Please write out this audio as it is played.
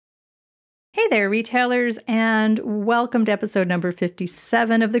Hey there, retailers, and welcome to episode number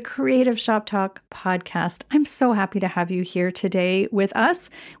 57 of the Creative Shop Talk podcast. I'm so happy to have you here today with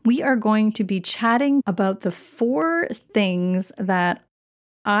us. We are going to be chatting about the 4 things that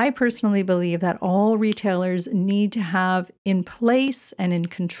I personally believe that all retailers need to have in place and in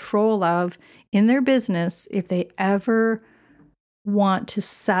control of in their business if they ever want to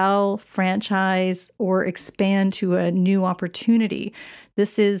sell, franchise, or expand to a new opportunity.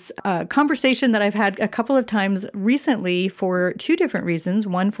 This is a conversation that I've had a couple of times recently for 2 different reasons.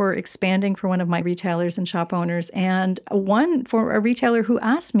 One for expanding for one of my retailers and shop owners, and one for a retailer who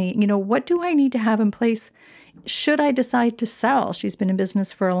asked me, what do I need to have in place should I decide to sell? She's been in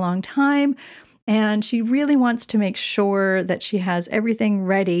business for a long time, and she really wants to make sure that she has everything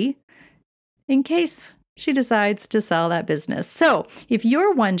ready in case she decides to sell that business. So if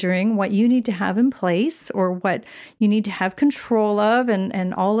you're wondering what you need to have in place or what you need to have control of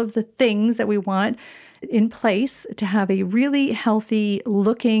and all of the things that we want in place to have a really healthy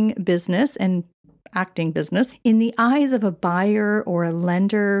looking business and acting business in the eyes of a buyer or a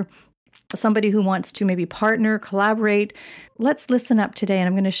lender, somebody who wants to maybe partner, collaborate, let's listen up today. And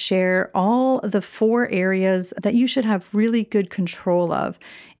I'm going to share all the 4 areas that you should have really good control of.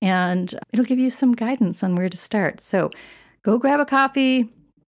 And it'll give you some guidance on where to start. So go grab a coffee,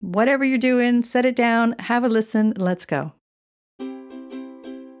 whatever you're doing, set it down, have a listen. Let's go.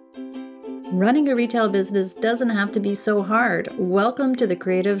 Running a retail business doesn't have to be so hard. Welcome to the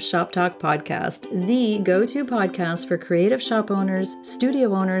Creative Shop Talk podcast, the go-to podcast for creative shop owners,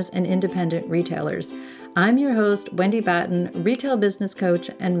 studio owners, and independent retailers. I'm your host, Wendy Batten, retail business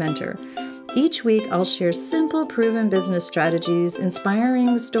coach and mentor. Each week, I'll share simple, proven business strategies,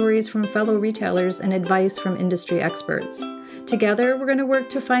 inspiring stories from fellow retailers, and advice from industry experts. Together, we're going to work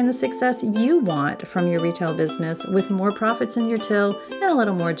to find the success you want from your retail business with more profits in your till and a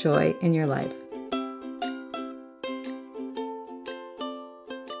little more joy in your life.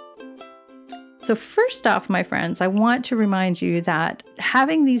 So first off, my friends, I want to remind you that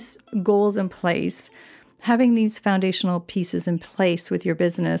having these goals in place, having these foundational pieces in place with your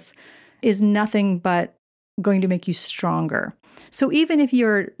business is nothing but going to make you stronger. So even if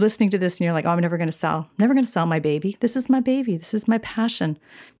you're listening to this and you're like, oh, I'm never going to sell my baby. This is my baby. This is my passion.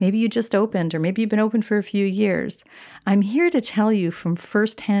 Maybe you just opened, or maybe you've been open for a few years. I'm here to tell you from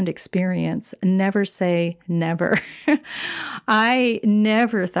firsthand experience, never say never. I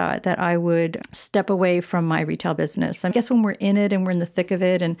never thought that I would step away from my retail business. I guess when we're in it and we're in the thick of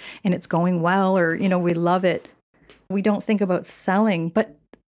it and it's going well, or, we love it, we don't think about selling, but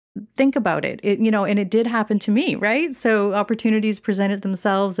think about it. And it did happen to me, right? So opportunities presented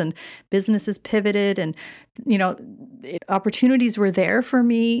themselves and businesses pivoted and, opportunities were there for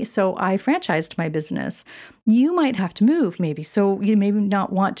me. So I franchised my business. You might have to move maybe. So you maybe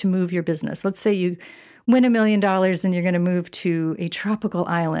not want to move your business. Let's say you win $1 million and you're going to move to a tropical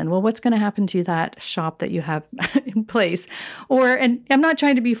island. Well, what's going to happen to that shop that you have in place? And I'm not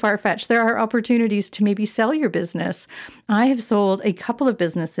trying to be far-fetched. There are opportunities to maybe sell your business. I have sold a couple of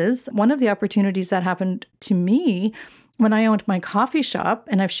businesses. One of the opportunities that happened to me when I owned my coffee shop,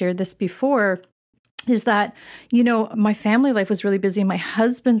 and I've shared this before, is that, my family life was really busy. My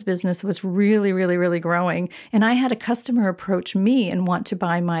husband's business was really, really, really growing. And I had a customer approach me and want to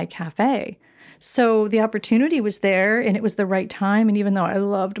buy my cafe. So the opportunity was there and it was the right time. And even though I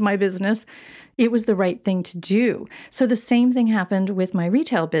loved my business, it was the right thing to do. So the same thing happened with my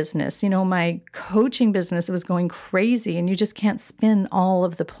retail business. My coaching business was going crazy and you just can't spin all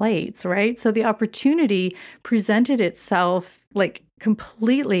of the plates, right? So the opportunity presented itself like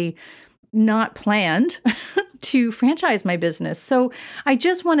completely not planned to franchise my business. So I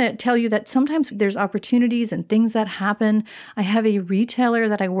just want to tell you that sometimes there's opportunities and things that happen. I have a retailer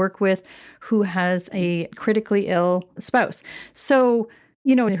that I work with who has a critically ill spouse. So,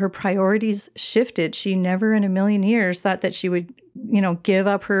 her priorities shifted. She never in a million years thought that she would, give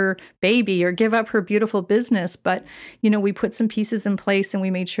up her baby or give up her beautiful business. But, we put some pieces in place and we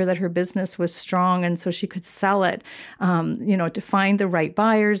made sure that her business was strong and so she could sell it, to find the right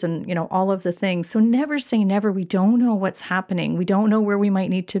buyers and, all of the things. So never say never. We don't know what's happening. We don't know where we might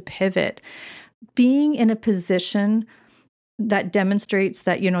need to pivot. Being in a position that demonstrates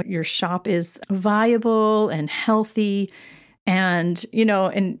that, your shop is viable and healthy and,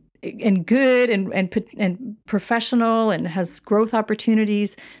 and good and professional and has growth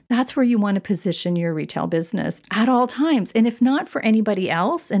opportunities, that's where you want to position your retail business at all times. And if not for anybody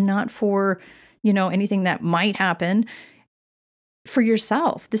else and not for, anything that might happen, for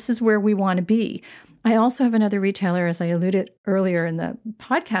yourself, this is where we want to be. I also have another retailer, as I alluded earlier in the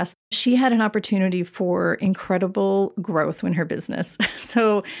podcast, She had an opportunity for incredible growth in her business.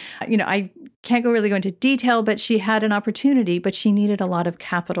 So, I can't really go into detail, but she had an opportunity, but she needed a lot of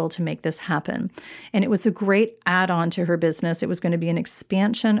capital to make this happen. And it was a great add-on to her business. It was going to be an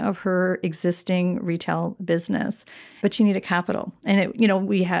expansion of her existing retail business, but she needed capital. And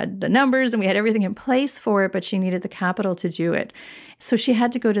we had the numbers and we had everything in place for it, but she needed the capital to do it. So she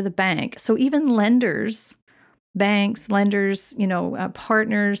had to go to the bank. So even banks, lenders,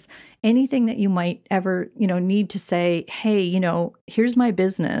 partners, anything that you might ever, need to say, hey, here's my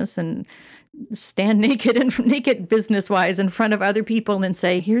business, and stand naked business wise in front of other people and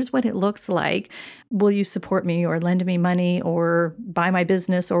say, here's what it looks like. Will you support me or lend me money or buy my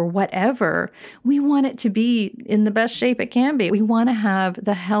business or whatever? We want it to be in the best shape it can be. We want to have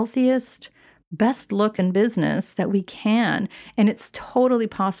the healthiest, best look in business that we can. And it's totally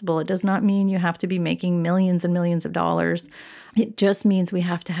possible. It does not mean you have to be making millions and millions of dollars. It just means we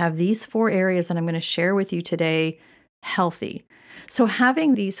have to have these 4 areas that I'm going to share with you today healthy. So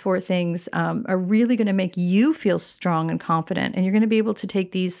having these 4 things are really going to make you feel strong and confident. And you're going to be able to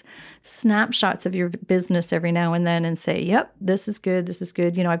take these snapshots of your business every now and then and say, yep, this is good. This is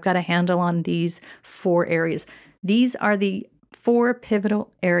good. I've got a handle on these 4 areas. These are the 4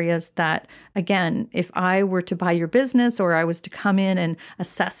 pivotal areas that, again, if I were to buy your business or I was to come in and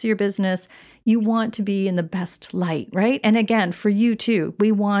assess your business, you want to be in the best light, right? And again, for you too,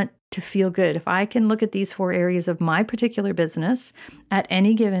 we want to feel good. If I can look at these 4 areas of my particular business at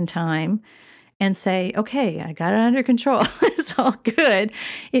any given time and say, okay, I got it under control, it's all good,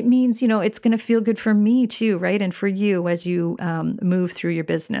 it means, it's going to feel good for me too, right? And for you as you move through your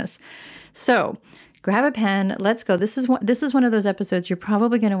business. So grab a pen. Let's go. This is one of those episodes you're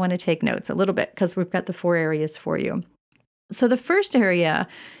probably going to want to take notes a little bit because we've got the 4 areas for you. So the first area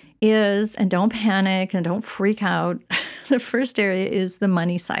is, and don't panic and don't freak out, the first area is the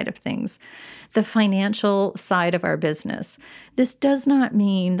money side of things, the financial side of our business. This does not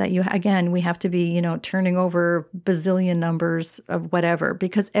mean that we have to be, turning over bazillion numbers of whatever,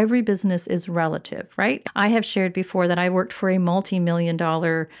 because every business is relative, right? I have shared before that I worked for a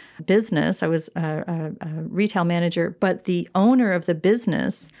multi-million-dollar business. I was a retail manager, but the owner of the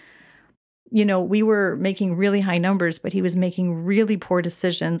business, we were making really high numbers, but he was making really poor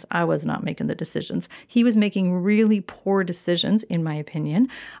decisions. I was not making the decisions. He was making really poor decisions, in my opinion,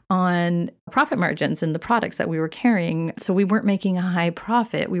 on profit margins and the products that we were carrying. So we weren't making a high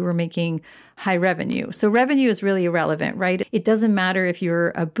profit. We were making high revenue. So revenue is really irrelevant, right? It doesn't matter if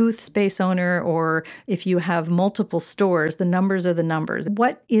you're a booth space owner or if you have multiple stores. The numbers are the numbers.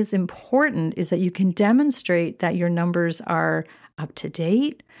 What is important is that you can demonstrate that your numbers are up to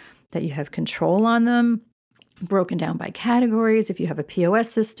date, that you have control on them, broken down by categories. If you have a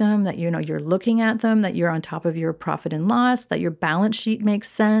POS system, that you're looking at them, that you're on top of your profit and loss, that your balance sheet makes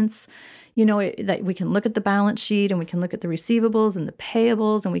sense. That we can look at the balance sheet and we can look at the receivables and the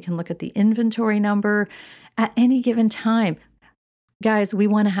payables and we can look at the inventory number at any given time. Guys, we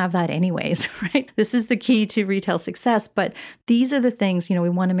want to have that anyways, right? This is the key to retail success. But these are the things, we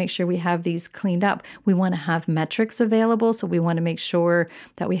want to make sure we have these cleaned up. We want to have metrics available. So we want to make sure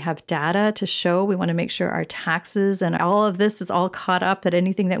that we have data to show. We want to make sure our taxes and all of this is all caught up, that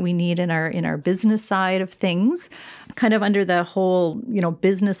anything that we need in our business side of things, kind of under the whole,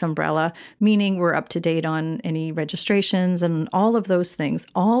 business umbrella, meaning we're up to date on any registrations and all of those things.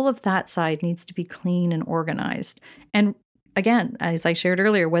 All of that side needs to be clean and organized. And again, as I shared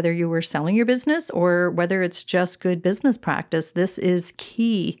earlier, whether you were selling your business or whether it's just good business practice, this is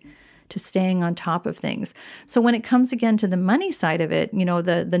key to staying on top of things. So when it comes again to the money side of it,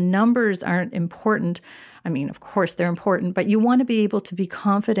 the numbers aren't important. I mean, of course they're important, but you want to be able to be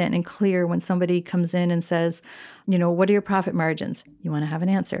confident and clear when somebody comes in and says, what are your profit margins? You want to have an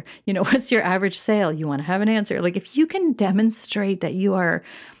answer. What's your average sale? You want to have an answer. Like if you can demonstrate that you are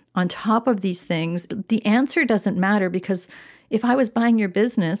on top of these things, the answer doesn't matter, because if I was buying your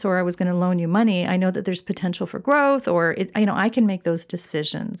business or I was going to loan you money, I know that there's potential for growth, or I can make those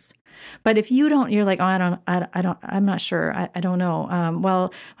decisions. But if you don't, you're like, oh, I'm not sure. I don't know.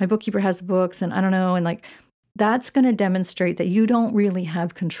 Well, my bookkeeper has the books and I don't know. And like, that's going to demonstrate that you don't really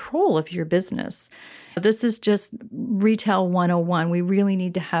have control of your business. This is just retail 101. We really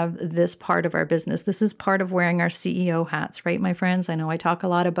need to have this part of our business. This is part of wearing our CEO hats, right, my friends? I know I talk a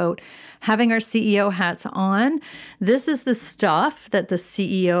lot about having our CEO hats on. This is the stuff that the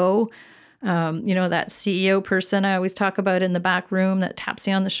CEO That CEO person I always talk about in the back room that taps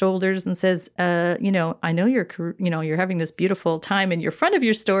you on the shoulders and says, I know you're having this beautiful time in your front of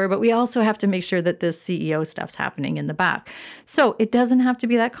your store, but we also have to make sure that this CEO stuff's happening in the back. So it doesn't have to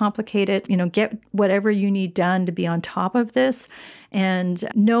be that complicated. Get whatever you need done to be on top of this and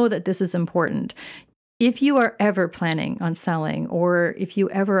know that this is important. If you are ever planning on selling, or if you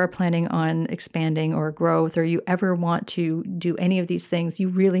ever are planning on expanding or growth, or you ever want to do any of these things, you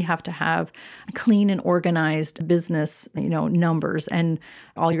really have to have clean and organized business, numbers and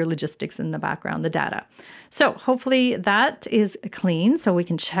all your logistics in the background, the data. So hopefully that is clean. So we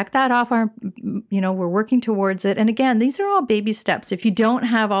can check that off we're working towards it. And again, these are all baby steps. If you don't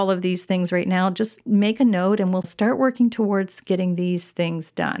have all of these things right now, just make a note and we'll start working towards getting these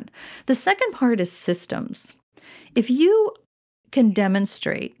things done. The second part is systems. If you can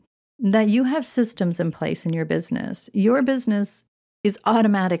demonstrate that you have systems in place in your business is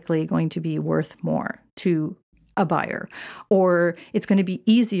automatically going to be worth more to a buyer, or it's going to be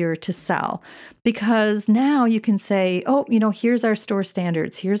easier to sell because now you can say, here's our store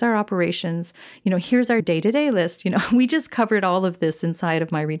standards, here's our operations, here's our day-to-day list. We just covered all of this inside of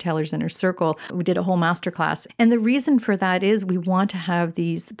my Retailers Inner Circle. We did a whole masterclass. And the reason for that is we want to have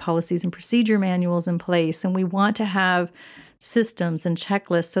these policies and procedure manuals in place, and we want to have systems and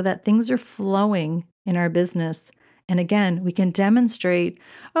checklists so that things are flowing in our business. And again, we can demonstrate,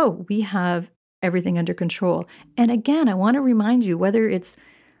 we have everything under control. And again, I want to remind you, whether it's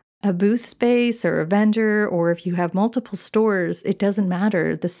a booth space or a vendor, or if you have multiple stores, it doesn't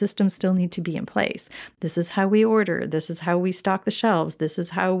matter. The systems still need to be in place. This is how we order. This is how we stock the shelves. This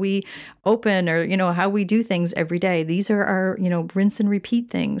is how we open, or, how we do things every day. These are our, rinse and repeat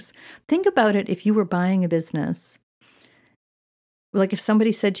things. Think about it. If you were buying a business, like if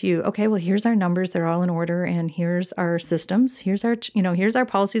somebody said to you, okay, well, here's our numbers, they're all in order, and here's our systems, here's our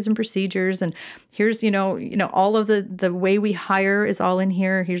policies and procedures, and here's, all of the way we hire is all in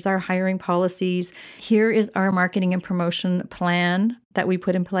here. Here's our hiring policies. Here is our marketing and promotion plan that we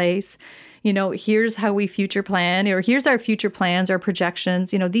put in place. Here's how we future plan, or here's our future plans, our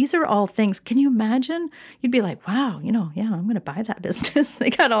projections. These are all things. Can you imagine? You'd be like, wow, I'm going to buy that business. They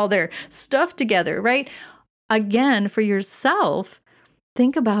got all their stuff together, right? Again, for yourself,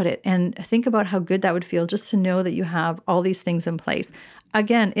 think about it and think about how good that would feel just to know that you have all these things in place.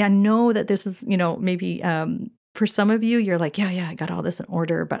 Again, I know that this is, maybe for some of you, you're like, yeah, I got all this in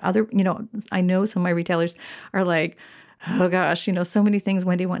order. But I know some of my retailers are like, oh gosh, so many things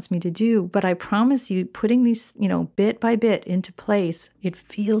Wendy wants me to do. But I promise you, putting these, bit by bit into place, it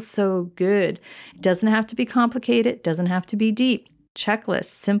feels so good. It doesn't have to be complicated. It doesn't have to be deep. Checklists,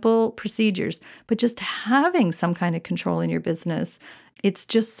 simple procedures, but just having some kind of control in your business. It's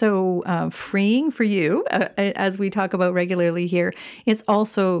just so freeing for you, as we talk about regularly here. It's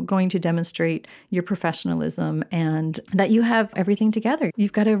also going to demonstrate your professionalism and that you have everything together.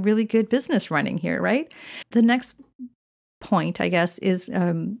 You've got a really good business running here, right? The next point, I guess, is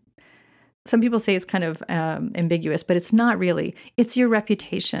some people say it's kind of ambiguous, but it's not really. It's your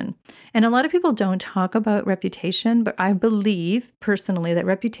reputation. And a lot of people don't talk about reputation, but I believe personally that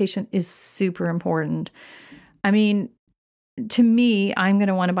reputation is super important. I mean, to me, I'm going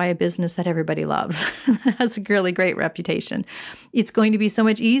to want to buy a business that everybody loves, that has a really great reputation. It's going to be so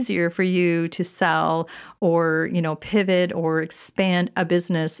much easier for you to sell or, pivot or expand a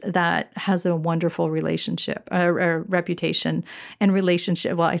business that has a wonderful relationship, reputation and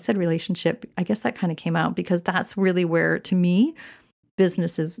relationship. Well, I said relationship. I guess that kind of came out because that's really where, to me,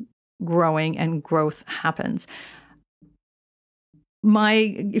 business is growing and growth happens.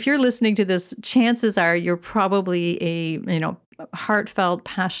 If you're listening to this, chances are you're probably a heartfelt,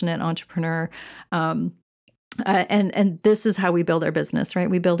 passionate entrepreneur, and this is how we build our business, right?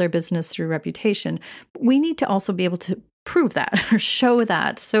 We build our business through reputation. We need to also be able to prove that or show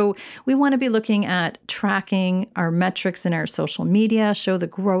that. So we want to be looking at tracking our metrics in our social media, show the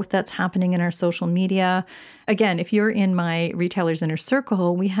growth that's happening in our social media. Again, if you're in my Retailers Inner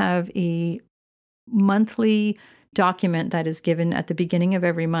Circle, we have a monthly document that is given at the beginning of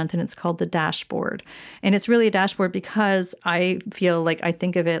every month, and it's called the dashboard. And it's really a dashboard because I feel like I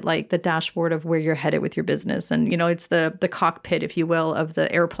think of it like the dashboard of where you're headed with your business. And, it's the cockpit, if you will, of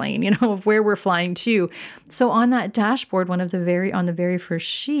the airplane, of where we're flying to. So on that dashboard, on the very first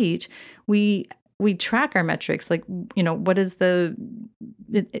sheet, we track our metrics, like, what is the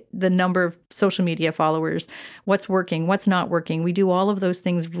number of social media followers, what's working, what's not working. We do all of those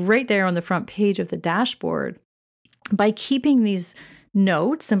things right there on the front page of the dashboard. By keeping these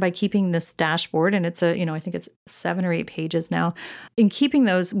notes and by keeping this dashboard, and it's I think it's 7 or 8 pages now. In keeping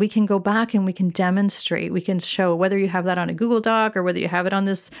those, we can go back and we can demonstrate, we can show whether you have that on a Google Doc or whether you have it on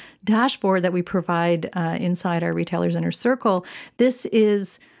this dashboard that we provide inside our Retailers Inner Circle. This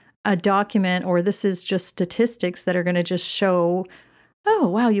is a document, or this is just statistics that are going to just show, oh,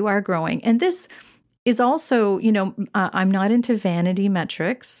 wow, you are growing. And this is also, I'm not into vanity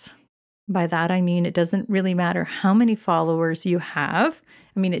metrics. By that, I mean, it doesn't really matter how many followers you have.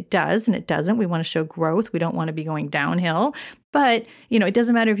 I mean, it does and it doesn't. We want to show growth. We don't want to be going downhill. But, it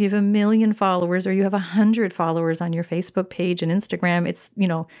doesn't matter if you have 1 million followers or you have 100 followers on your Facebook page and Instagram. It's,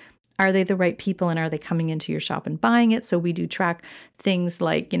 are they the right people and are they coming into your shop and buying it? So we do track things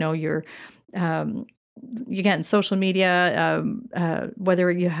like, your you get in social media, whether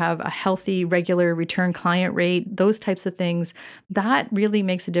you have a healthy, regular return client rate, those types of things, that really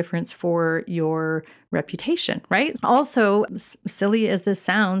makes a difference for your reputation, right? Also, silly as this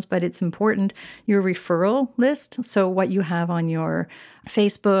sounds, but it's important, your referral list. So what you have on your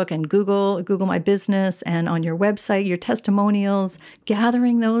Facebook and Google My Business, and on your website, your testimonials,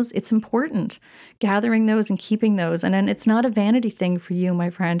 gathering those, it's important. Gathering those and keeping those. And then it's not a vanity thing for you, my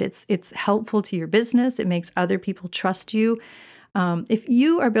friend. It's helpful to your business. It makes other people trust you. If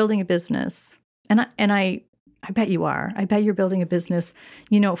you are building a business, and I bet you are. I bet you're building a business,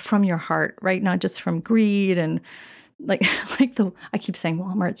 from your heart, right? Not just from greed and I keep saying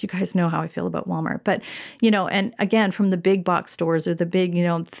Walmarts. You guys know how I feel about Walmart. But, and again, from the big box stores or the big,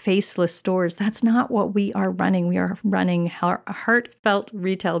 faceless stores, that's not what we are running. We are running heartfelt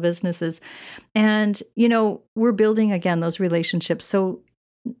retail businesses. And, we're building, again, those relationships. So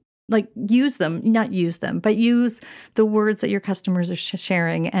use them, not use them, but use the words that your customers are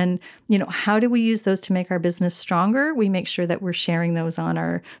sharing. And, how do we use those to make our business stronger? We make sure that we're sharing those on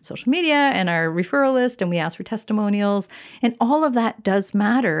our social media and our referral list, and we ask for testimonials, and all of that does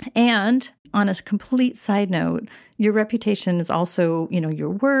matter. And on a complete side note, your reputation is also, your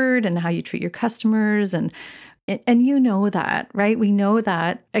word and how you treat your customers, and that, right? We know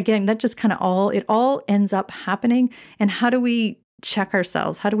that, again, that just kind of it all ends up happening. And how do we check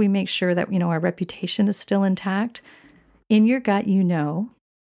ourselves? How do we make sure that, our reputation is still intact? In your gut,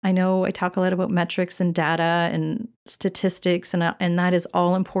 I know I talk a lot about metrics and data and statistics, and that is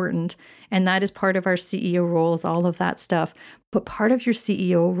all important. And that is part of our CEO role, is all of that stuff. But part of your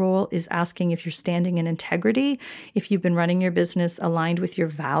CEO role is asking if you're standing in integrity, if you've been running your business aligned with your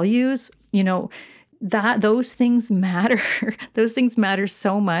values, that those things matter. Those things matter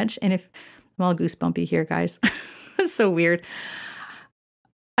so much. And if I'm all goosebumpy here, guys, it's so weird.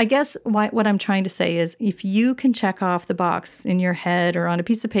 I guess what I'm trying to say is, if you can check off the box in your head or on a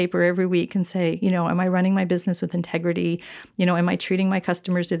piece of paper every week and say, am I running my business with integrity? Am I treating my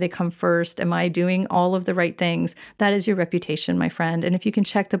customers? Do they come first? Am I doing all of the right things? That is your reputation, my friend. And if you can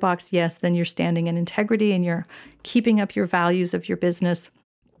check the box, yes, then you're standing in integrity and you're keeping up your values of your business.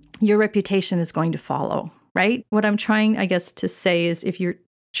 Your reputation is going to follow, right? What I'm trying, I guess, to say is, if you're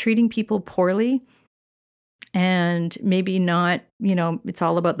treating people poorly, and maybe not, it's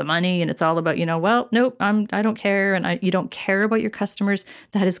all about the money and it's all about, well, nope, I don't care. And you don't care about your customers.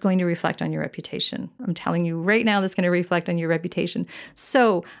 That is going to reflect on your reputation. I'm telling you right now, that's going to reflect on your reputation.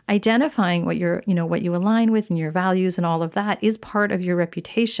 So identifying what what you align with and your values and all of that is part of your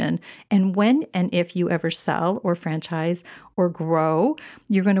reputation. And when and if you ever sell or franchise or grow,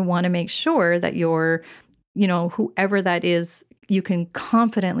 you're going to want to make sure that you're, whoever that is, you can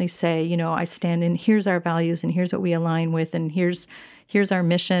confidently say, I stand in, here's our values and here's what we align with, and here's our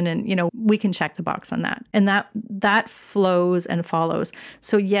mission, and we can check the box on that. And that flows and follows.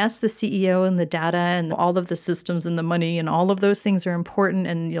 So yes, the CEO and the data and all of the systems and the money and all of those things are important,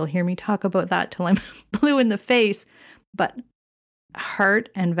 and you'll hear me talk about that till I'm blue in the face. But heart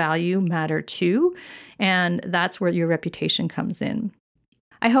and value matter too, and that's where your reputation comes in.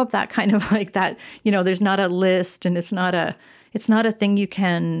 I hope that kind of there's not a list, and it's not a thing you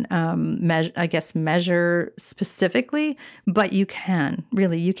can measure specifically, but you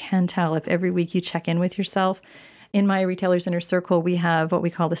can tell if every week you check in with yourself. In my Retailers Inner Circle, we have what we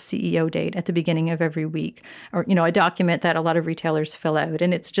call the CEO date at the beginning of every week, or, a document that a lot of retailers fill out.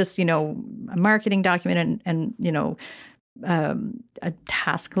 And it's just, a marketing document and a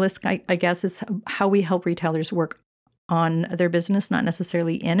task list, I guess, is how we help retailers work on their business, not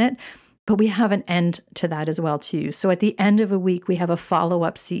necessarily in it. But we have an end to that as well, too. So at the end of a week, we have a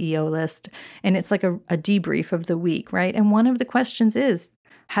follow-up CEO list, and it's like a debrief of the week, right? And one of the questions is,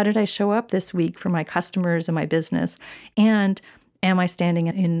 how did I show up this week for my customers and my business? And Am I standing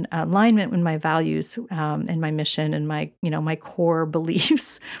in alignment with my values and my mission and my core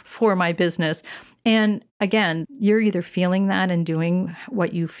beliefs for my business? And again, you're either feeling that and doing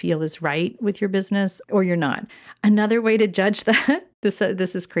what you feel is right with your business, or you're not. Another way to judge that, this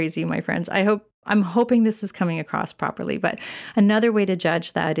is crazy, my friends. I'm hoping this is coming across properly, but another way to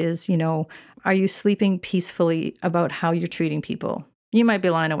judge that is, are you sleeping peacefully about how you're treating people? You might be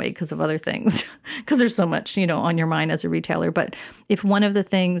lying awake because of other things, because there's so much, on your mind as a retailer. But if one of the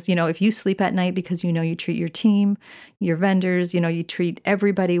things, if you sleep at night because you treat your team, your vendors, you treat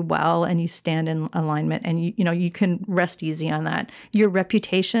everybody well, and you stand in alignment, and you can rest easy on that, your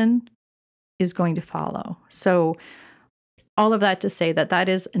reputation is going to follow. So all of that to say that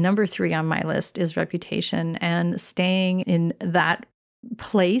is number 3 on my list, is reputation, and staying in that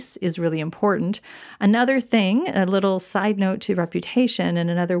place is really important. Another thing, a little side note to reputation, and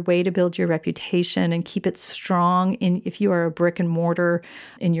another way to build your reputation and keep it strong if you are a brick and mortar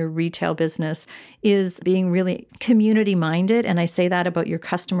in your retail business, is being really community minded. And I say that about your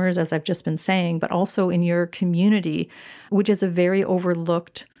customers, as I've just been saying, but also in your community, which is a very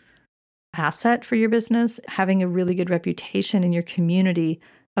overlooked asset for your business. Having a really good reputation in your community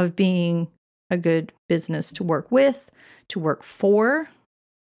of being a good business to work with, to work for.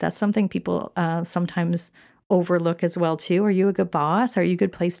 That's something people sometimes overlook as well too. Are you a good boss? Are you a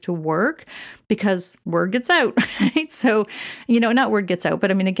good place to work? Because word gets out, right? So, not word gets out,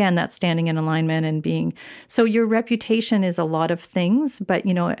 but I mean, again, that's standing in alignment and being, so your reputation is a lot of things, but,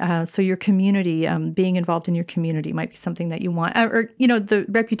 so your community, being involved in your community might be something that you want, or, the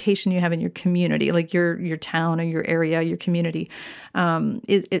reputation you have in your community, like your town or your area, your community,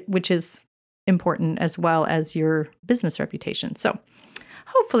 which is important as well as your business reputation. So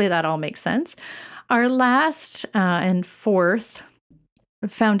hopefully that all makes sense. Our last and fourth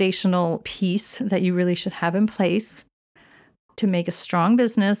foundational piece that you really should have in place to make a strong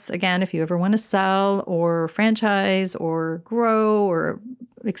business, again, if you ever want to sell or franchise or grow or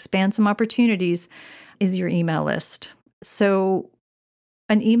expand some opportunities, is your email list. So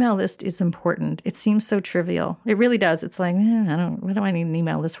an email list is important. It seems so trivial. It really does. It's like, what do I need an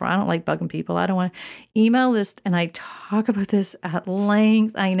email list for? I don't like bugging people. I don't want email list. And I talk about this at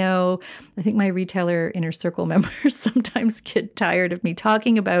length. I know, I think my retailer inner circle members sometimes get tired of me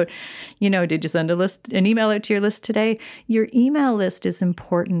talking about, did you send an email out to your list today? Your email list is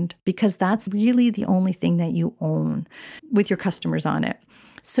important because that's really the only thing that you own with your customers on it.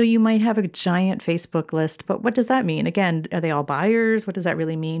 So you might have a giant Facebook list, but what does that mean? Again, are they all buyers? What does that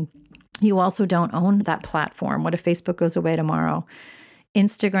really mean? You also don't own that platform. What if Facebook goes away tomorrow?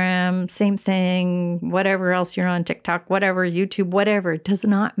 Instagram, same thing, whatever else you're on, TikTok, whatever, YouTube, whatever, it does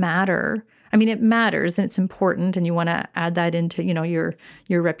not matter. I mean, it matters and it's important, and you want to add that into,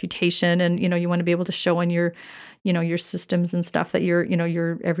 your reputation, and, you want to be able to show on your systems and stuff that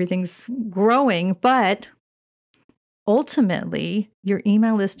your everything's growing, but ultimately, your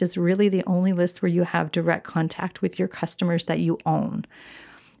email list is really the only list where you have direct contact with your customers that you own.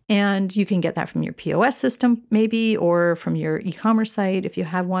 And you can get that from your POS system, maybe, or from your e-commerce site if you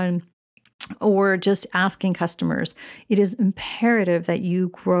have one, or just asking customers. It is imperative that you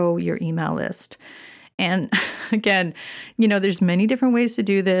grow your email list. And again, there's many different ways to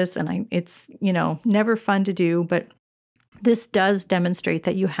do this, and it's, never fun to do, but this does demonstrate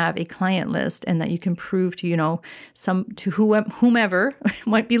that you have a client list and that you can prove to, whomever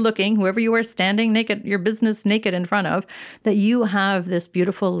might be looking, whoever you are standing naked, your business naked in front of, that you have this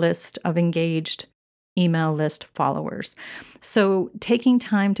beautiful list of engaged email list followers. So taking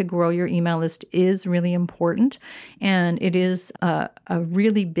time to grow your email list is really important. And it is a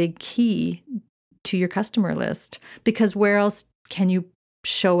really big key to your customer list, because where else can you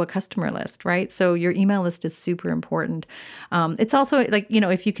show a customer list, right? So your email list is super important. It's also like,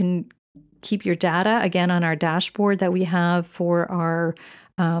 if you can keep your data, again, on our dashboard that we have for our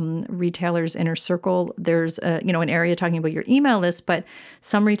retailers inner circle, there's an area talking about your email list, but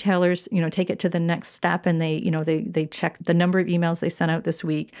some retailers, take it to the next step, and they check the number of emails they sent out this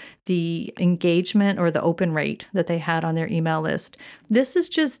week, the engagement or the open rate that they had on their email list. This is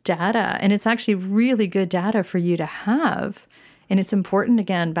just data, and it's actually really good data for you to have. And it's important,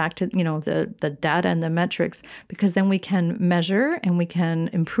 again, back to, the data and the metrics, because then we can measure and we can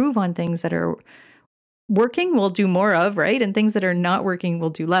improve on things that are working, we'll do more of, right? And things that are not working, we'll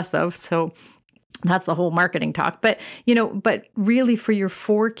do less of. So that's the whole marketing talk. But, but really for your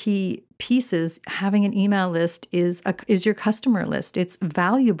 4 key pieces, having an email list is your customer list. It's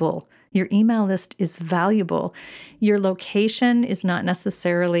valuable. Your email list is valuable. Your location is not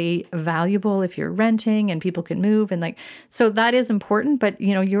necessarily valuable if you're renting and people can move, and so that is important. But,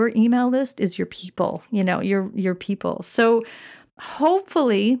 your email list is your people, your people. So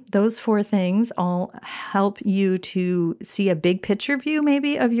hopefully those four things all help you to see a big picture view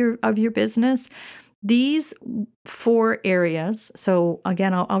maybe of your business. These four areas, so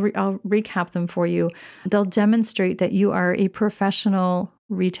again, I'll recap them for you. They'll demonstrate that you are a professional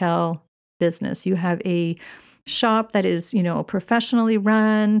retail business. You have a shop that is, professionally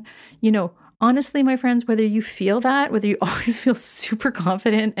run. Honestly, my friends, whether you feel that, whether you always feel super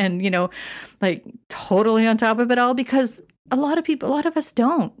confident and, like totally on top of it all, because a lot of us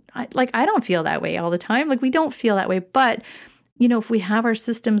don't. I don't feel that way all the time. Like, we don't feel that way. But if we have our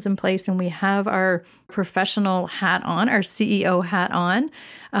systems in place and we have our professional hat on, our CEO hat on,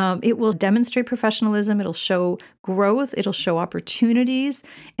 it will demonstrate professionalism. It'll show growth. It'll show opportunities.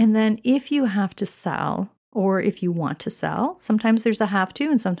 And then if you have to sell, or if you want to sell, sometimes there's a have to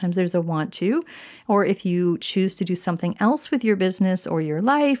and sometimes there's a want to, or if you choose to do something else with your business or your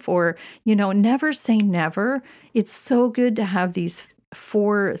life, or, never say never. It's so good to have these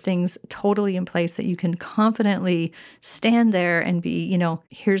four things totally in place that you can confidently stand there and be,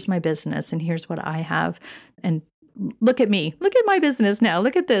 here's my business and here's what I have. And look at me, look at my business now,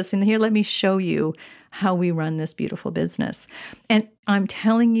 look at this. And here, let me show you how we run this beautiful business. And I'm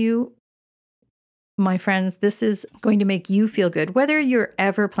telling you, my friends, this is going to make you feel good, whether you're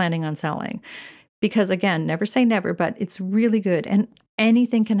ever planning on selling. Because again, never say never, but it's really good. And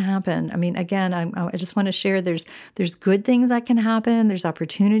anything can happen. I mean, again, I just want to share there's good things that can happen. There's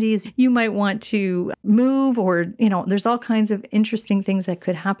opportunities. You might want to move, or, there's all kinds of interesting things that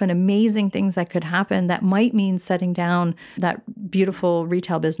could happen, amazing things that could happen that might mean setting down that beautiful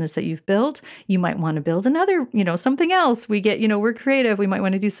retail business that you've built. You might want to build another, something else. We're creative. We might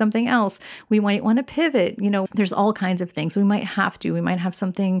want to do something else. We might want to pivot. There's all kinds of things. We might have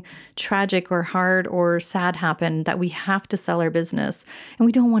something tragic or hard or sad happen that we have to sell our business. And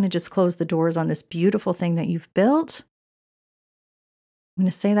we don't want to just close the doors on this beautiful thing that you've built. I'm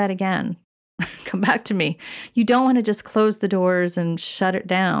going to say that again. Come back to me. You don't want to just close the doors and shut it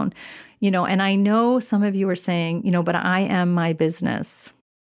down. And I know some of you are saying, but I am my business.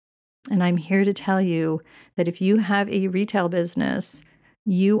 And I'm here to tell you that if you have a retail business,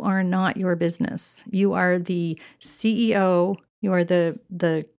 you are not your business. You are the CEO. You are the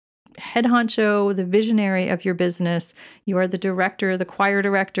head honcho, the visionary of your business. You are the director, the choir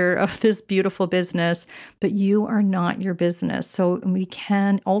director of this beautiful business, but you are not your business. So we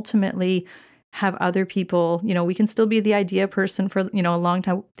can ultimately have other people, we can still be the idea person for, a long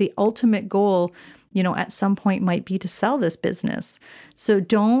time. The ultimate goal, at some point might be to sell this business. So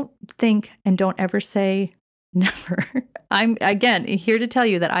don't think and don't ever say never. I'm, again, here to tell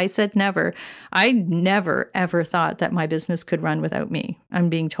you that I said never. I never, ever thought that my business could run without me. I'm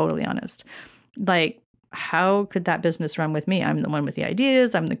being totally honest. Like, how could that business run with me? I'm the one with the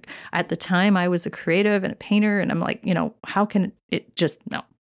ideas. At the time I was a creative and a painter, and I'm like, how can it just, no,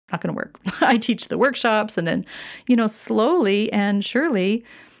 not going to work. I teach the workshops, and then, slowly and surely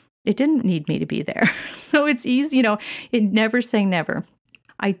it didn't need me to be there. So it's easy, it never say never.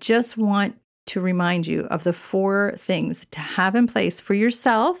 I just want to remind you of the four things to have in place for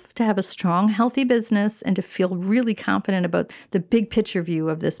yourself to have a strong, healthy business and to feel really confident about the big picture view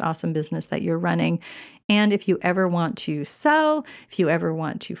of this awesome business that you're running. And if you ever want to sell, if you ever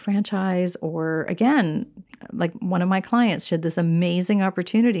want to franchise, or again, like one of my clients, she had this amazing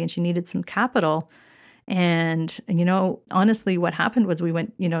opportunity and she needed some capital. And, honestly, what happened was we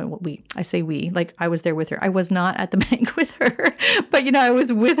went, I say we, like I was there with her. I was not at the bank with her, but, I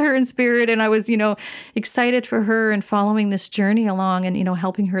was with her in spirit, and I was, excited for her and following this journey along and,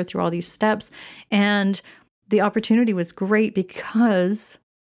 helping her through all these steps. And the opportunity was great because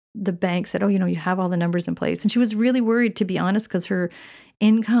the bank said, oh, you have all the numbers in place. And she was really worried, to be honest, because her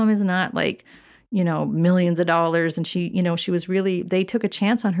income is not like, millions of dollars. And she was really, they took a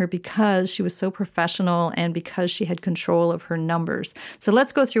chance on her because she was so professional and because she had control of her numbers. So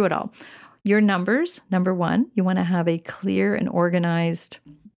let's go through it all. Your numbers, number one, you want to have a clear and organized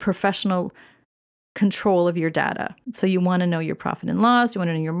professional control of your data. So you want to know your profit and loss, you want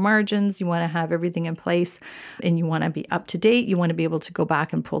to know your margins, you want to have everything in place, and you want to be up to date. You want to be able to go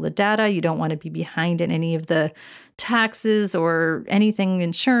back and pull the data. You don't want to be behind in any of the taxes or anything,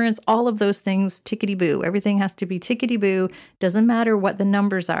 insurance, all of those things, tickety-boo. Everything has to be tickety-boo. Doesn't matter what the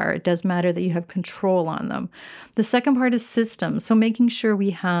numbers are. It does matter that you have control on them. The second part is systems. So making sure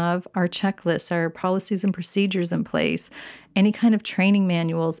we have our checklists, our policies and procedures in place, any kind of training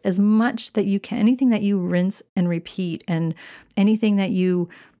manuals, as much that you can, anything that you rinse and repeat, and anything that you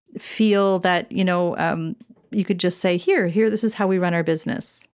feel that, you could just say, here, this is how we run our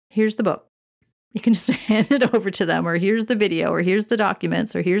business. Here's the book. You can just hand it over to them, or here's the video, or here's the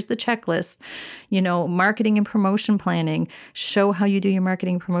documents, or here's the checklist. Marketing and promotion planning. Show how you do your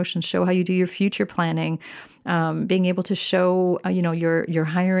marketing and promotion. Show how you do your future planning. Being able to show, your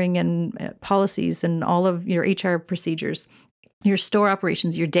hiring and policies and all of your HR procedures. Your store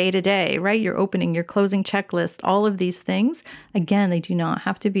operations, your day-to-day, right? Your opening, your closing checklist, all of these things. Again, they do not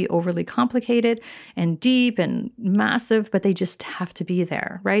have to be overly complicated and deep and massive, but they just have to be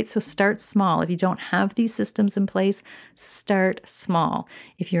there, right? So start small. If you don't have these systems in place, start small.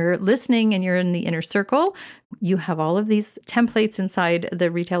 If you're listening and you're in the inner circle, you have all of these templates inside the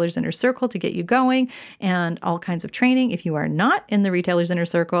Retailer's Inner Circle to get you going and all kinds of training. If you are not in the Retailer's Inner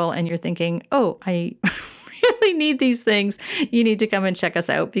Circle and you're thinking, oh, I really need these things, you need to come and check us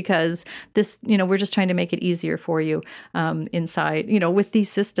out, because this, we're just trying to make it easier for you inside, with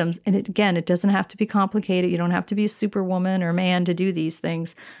these systems. And it doesn't have to be complicated. You don't have to be a superwoman or man to do these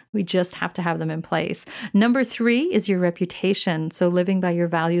things. We just have to have them in place. Number 3 is your reputation. So living by your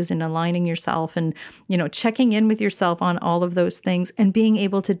values and aligning yourself and, checking in with yourself on all of those things and being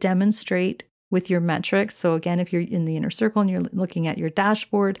able to demonstrate with your metrics. So again, if you're in the inner circle and you're looking at your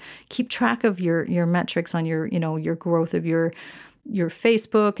dashboard, keep track of your metrics on your growth of your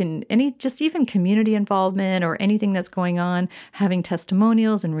Facebook and even community involvement or anything that's going on. Having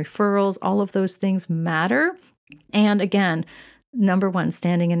testimonials and referrals, all of those things matter. And again, number 1,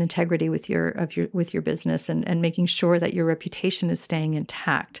 standing in integrity with your business and making sure that your reputation is staying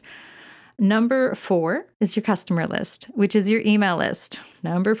intact. Number 4 is your customer list, which is your email list.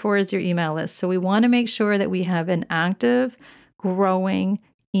 Number 4 is your email list. So we want to make sure that we have an active, growing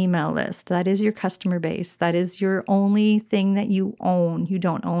email list. That is your customer base. That is your only thing that you own. You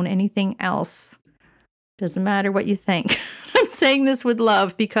don't own anything else. Doesn't matter what you think. I'm saying this with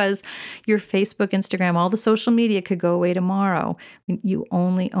love, because your Facebook, Instagram, all the social media could go away tomorrow. You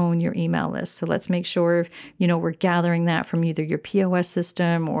only own your email list. So let's make sure, we're gathering that from either your POS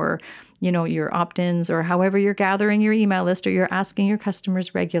system or, your opt-ins, or however you're gathering your email list, or you're asking your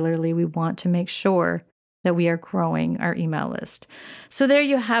customers regularly. We want to make sure that we are growing our email list. So there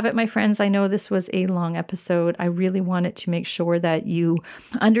you have it, my friends. I know this was a long episode. I really wanted to make sure that you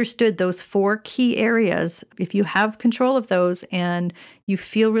understood those 4 key areas. If you have control of those and you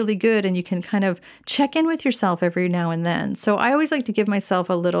feel really good and you can kind of check in with yourself every now and then. So I always like to give myself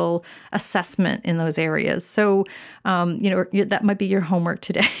a little assessment in those areas. So, that might be your homework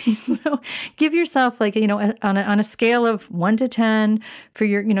today. So give yourself on a scale of 1 to 10 for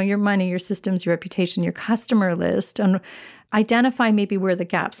your money, your systems, your reputation, your customer list, and identify maybe where the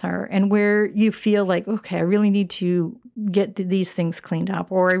gaps are and where you feel like, okay, I really need to get these things cleaned up,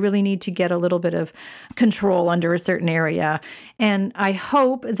 or I really need to get a little bit of control under a certain area. And I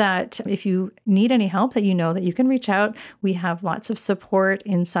hope that if you need any help, that that you can reach out. We have lots of support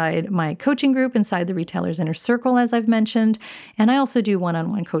inside my coaching group, inside the Retailer's Inner Circle, as I've mentioned. And I also do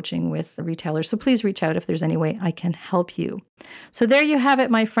one-on-one coaching with the retailers. So please reach out if there's any way I can help you. So there you have it,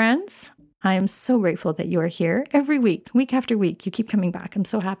 my friends. I am so grateful that you are here every week after week. You keep coming back. I'm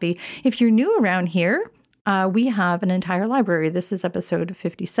so happy. If you're new around here, we have an entire library. This is episode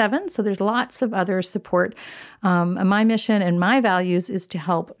 57. So there's lots of other support. My mission and my values is to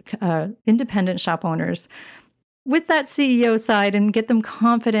help independent shop owners with that CEO side and get them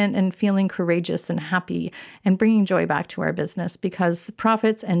confident and feeling courageous and happy and bringing joy back to our business, because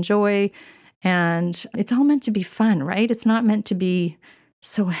profits and joy, and it's all meant to be fun, right? It's not meant to be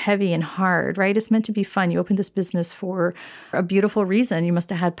so heavy and hard, right? It's meant to be fun. You opened this business for a beautiful reason. You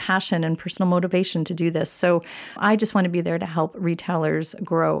must have had passion and personal motivation to do this. So I just want to be there to help retailers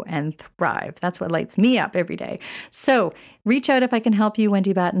grow and thrive. That's what lights me up every day. So reach out if I can help you,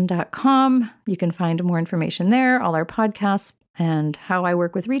 wendybatten.com. You can find more information there, all our podcasts, and how I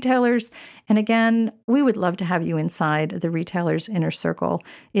work with retailers. And again, we would love to have you inside the Retailer's Inner Circle.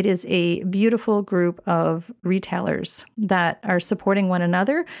 It is a beautiful group of retailers that are supporting one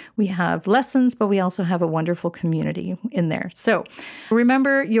another. We have lessons, but we also have a wonderful community in there. So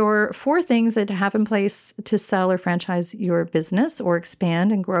remember your 4 things that to have in place to sell or franchise your business or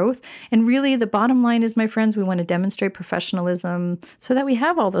expand and growth. And really the bottom line is, my friends, we want to demonstrate professionalism so that we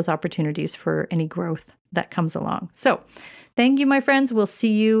have all those opportunities for any growth that comes along. So thank you, my friends. We'll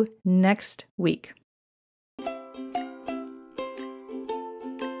see you next week.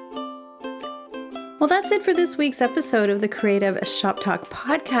 Well, that's it for this week's episode of the Creative Shop Talk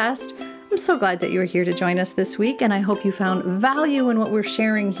podcast. I'm so glad that you were here to join us this week, and I hope you found value in what we're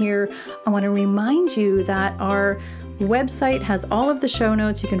sharing here. I want to remind you that our website has all of the show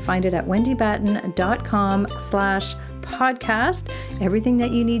notes. You can find it at wendybatten.com/podcast podcast. Everything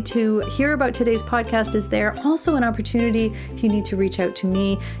that you need to hear about today's podcast is there. Also an opportunity if you need to reach out to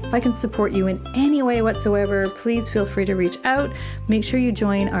me. If I can support you in any way whatsoever, please feel free to reach out. Make sure you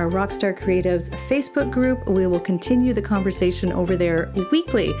join our Rockstar Creatives Facebook group. We will continue the conversation over there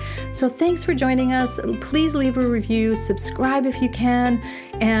weekly. So thanks for joining us. Please leave a review, subscribe if you can,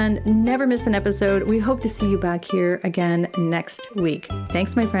 and never miss an episode. We hope to see you back here again next week.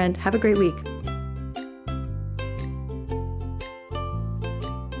 Thanks, my friend. Have a great week.